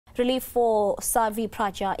Relief for Sadhvi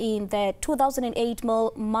Pragya in the 2008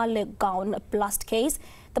 Malegaon blast case.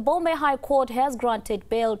 The Bombay High Court has granted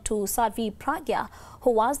bail to Sadhvi Pragya,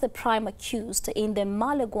 who was the prime accused in the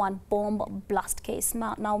Malegaon bomb blast case.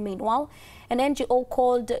 Now, meanwhile, an NGO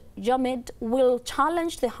called Jamid will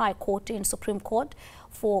challenge the High Court in Supreme Court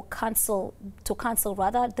to cancel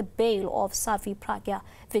the bail of Sadhvi Pragya.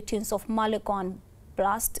 Victims of Malegaon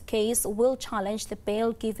blast case will challenge the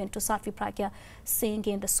bail given to Sadhvi Pragya Singh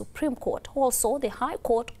in the Supreme Court. Also, the High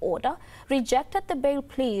Court order rejected the bail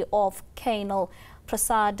plea of Col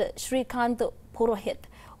Purohit,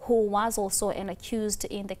 who was also an accused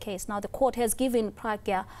in the case. Now, the court has given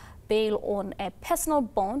Pragya bail on a personal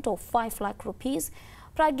bond of 5 lakh rupees.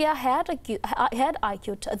 Pragya had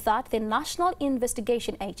argued that the National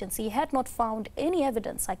Investigation Agency had not found any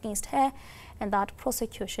evidence against her and that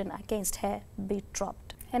prosecution against her be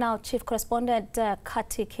dropped. And our chief correspondent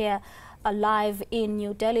Kartik here live in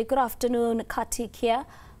New Delhi. Good afternoon, Kartik here.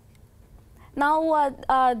 Now,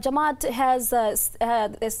 Jamaat has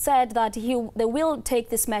said that they will take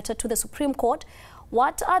this matter to the Supreme Court.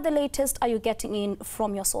 What are the latest are you getting in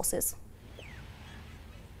from your sources?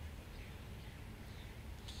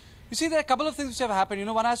 You see, there are a couple of things which have happened.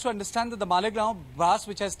 One has to understand that the Malegaon blast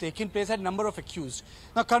which has taken place had a number of accused.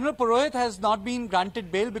 Now, Col Purohit has not been granted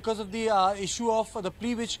bail because of the issue of the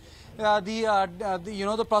plea which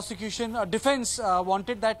the prosecution defense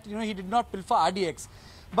wanted, that he did not pilfer RDX.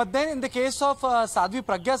 But then in the case of Sadhvi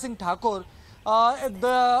Pragya Singh Thakur,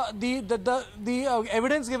 the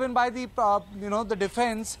evidence given by the the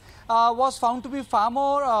defense was found to be far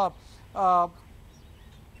more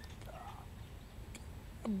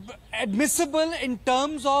admissible in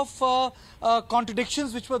terms of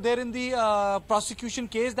contradictions which were there in the prosecution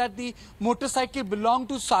case, that the motorcycle belonged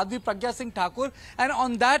to Sadhvi Pragya Singh Thakur, and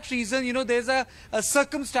on that reason, there's a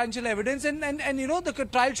circumstantial evidence, and the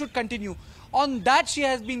trial should continue. On that, she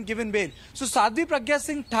has been given bail. So Sadhvi Pragya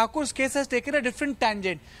Singh Thakur's case has taken a different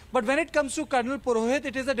tangent. But when it comes to Col Purohit,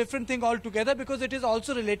 it is a different thing altogether, because it is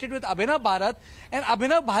also related with Abhinav Bharat. And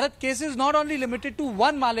Abhinav Bharat case is not only limited to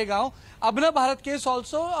one Malegaon. Abhinav Bharat case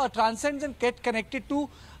also transcends and gets connected to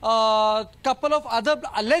a couple of other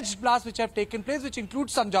alleged blasts which have taken place, which include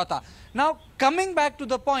Samjhauta. Now, coming back to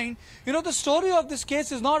the point, the story of this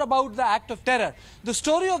case is not about the act of terror. The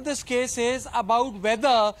story of this case is about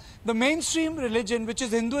whether the mainstream religion, which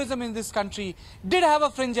is Hinduism in this country, did have a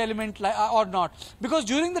fringe element or not. Because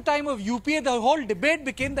during the time of UPA, the whole debate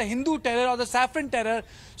became the Hindu terror or the saffron terror.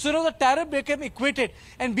 So, the terror became equated.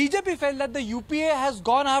 And BJP felt that the UPA has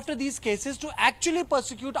gone after these cases to actually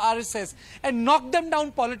persecute RSS and knock them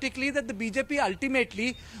down politically, that the BJP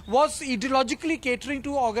ultimately was ideologically catering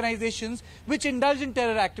to organizations which indulge in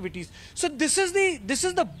terror activities. So this is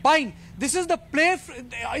the bind, this is the play,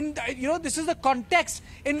 this is the context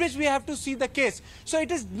in which we have to see the case. So it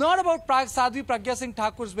is not about Sadhvi Pragya Singh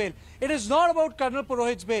Thakur's bail. It is not about Col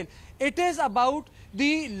Purohit's bail. It is about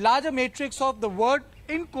the larger matrix of the word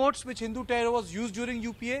in quotes which Hindu terror was used during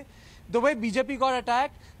UPA, the way BJP got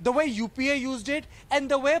attacked, the way UPA used it, and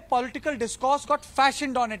the way political discourse got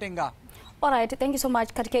fashioned on it, Inga. All right, thank you so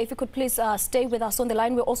much, Kartik. If you could please stay with us on the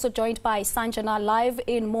line. We're also joined by Sanjana live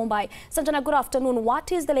in Mumbai. Sanjana, good afternoon.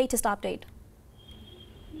 What is the latest update?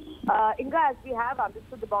 Inga, as we have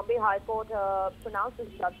understood, the Bombay High Court pronounced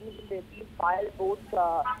its judgment in the appeal file both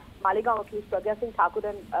Malegaon accused Pragya Singh Thakur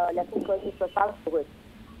and Lieutenant Colonel Prasad Purohit.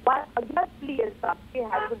 But Pragya's plea, as Sadhvi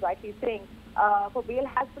has been rightly saying, for bail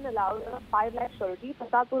has been allowed a 5 lakh surety.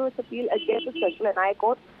 Prasad Purohit's appeal against the Special NI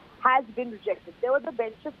Court has been rejected. There was a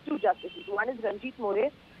bench of 2 justices. One is Ranjit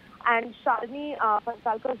More and Shalini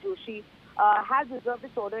Pansalkar Joshi has reserved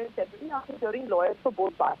this order in February after hearing lawyers for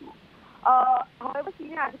both parties. However,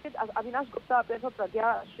 senior advocate Avinash Gupta appeared for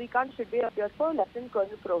Pragya, Shrikant Shidbe appeared for Lieutenant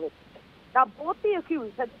Colonel Purohit. Now, both the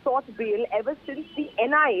accused had sought bail ever since the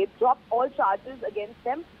NIA dropped all charges against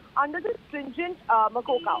them under the stringent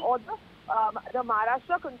MACOCA, or the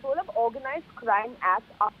Maharashtra Control of Organized Crime Act,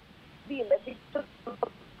 after the investigation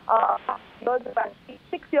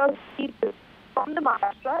 6 years from the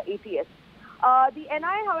Maharashtra ATS. The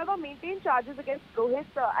NIA, however, maintained charges against Purohit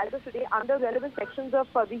as of today under relevant sections of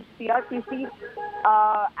the CRPC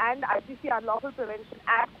and IPC Unlawful Prevention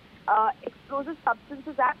Act, Explosive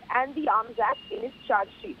Substances Act and the Arms Act in its charge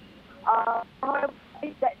sheet. However,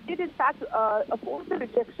 it did in fact oppose the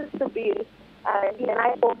rejection of the bail. The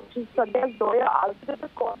NIA court, which is Pragya's lawyer, argued that the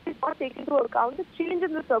court did not take into account the change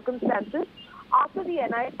in the circumstances after the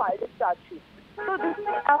NIA filed its charge sheet. So this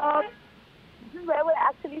this is where we're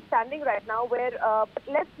actually standing right now, where but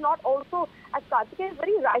let's not also, as Karthikeya has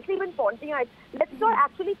very rightly been pointing out, let's not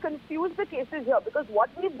actually confuse the cases here, because what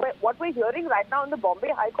we're hearing right now in the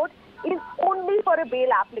Bombay High Court is only for a bail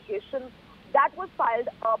application that was filed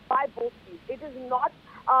by both these. It is not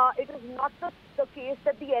the case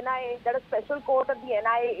that the NIA, that a special court of the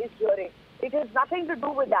NIA is hearing. It has nothing to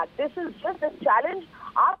do with that. This is just a challenge.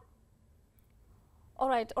 All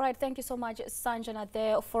right. Thank you so much, Sanjana,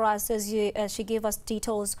 there for us as she gave us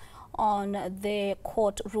details on the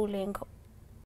court ruling